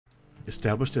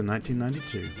Established in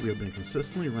 1992, we have been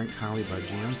consistently ranked highly by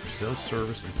GM for sales,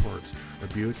 service, and parts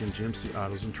of Buick and GMC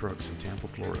autos and trucks in Tampa,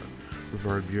 Florida.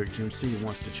 Rivard Buick GMC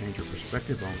wants to change your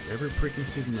perspective on every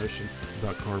preconceived notion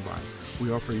about car buying.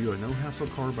 We offer you a no-hassle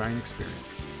car buying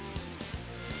experience.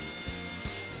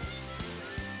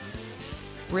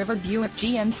 Rivard Buick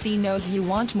GMC knows you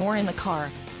want more in a car.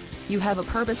 You have a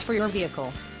purpose for your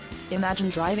vehicle. Imagine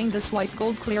driving this white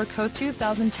gold clear coat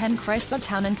 2010 Chrysler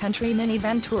Town & Country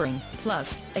minivan touring,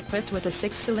 plus, equipped with a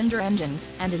 6-cylinder engine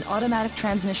and an automatic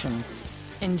transmission.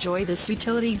 Enjoy this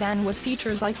utility van with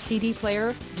features like CD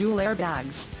player, dual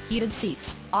airbags, heated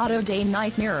seats, auto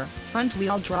day-night mirror,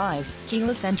 front-wheel drive,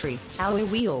 keyless entry, alloy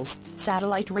wheels,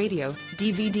 satellite radio,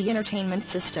 DVD entertainment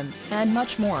system, and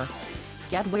much more.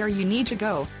 Get where you need to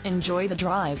go, enjoy the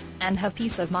drive, and have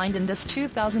peace of mind in this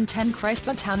 2010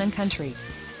 Chrysler Town & Country.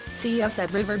 See us at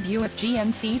Rivard Buick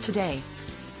GMC today.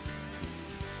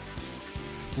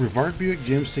 Rivard Buick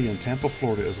GMC in Tampa,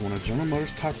 Florida is one of General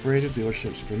Motors' top-rated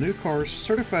dealerships for new cars,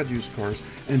 certified used cars,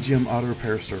 and GM auto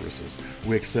repair services.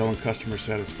 We excel in customer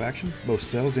satisfaction, both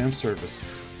sales and service.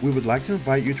 We would like to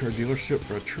invite you to our dealership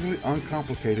for a truly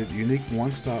uncomplicated, unique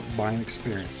one-stop buying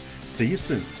experience. See you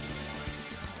soon.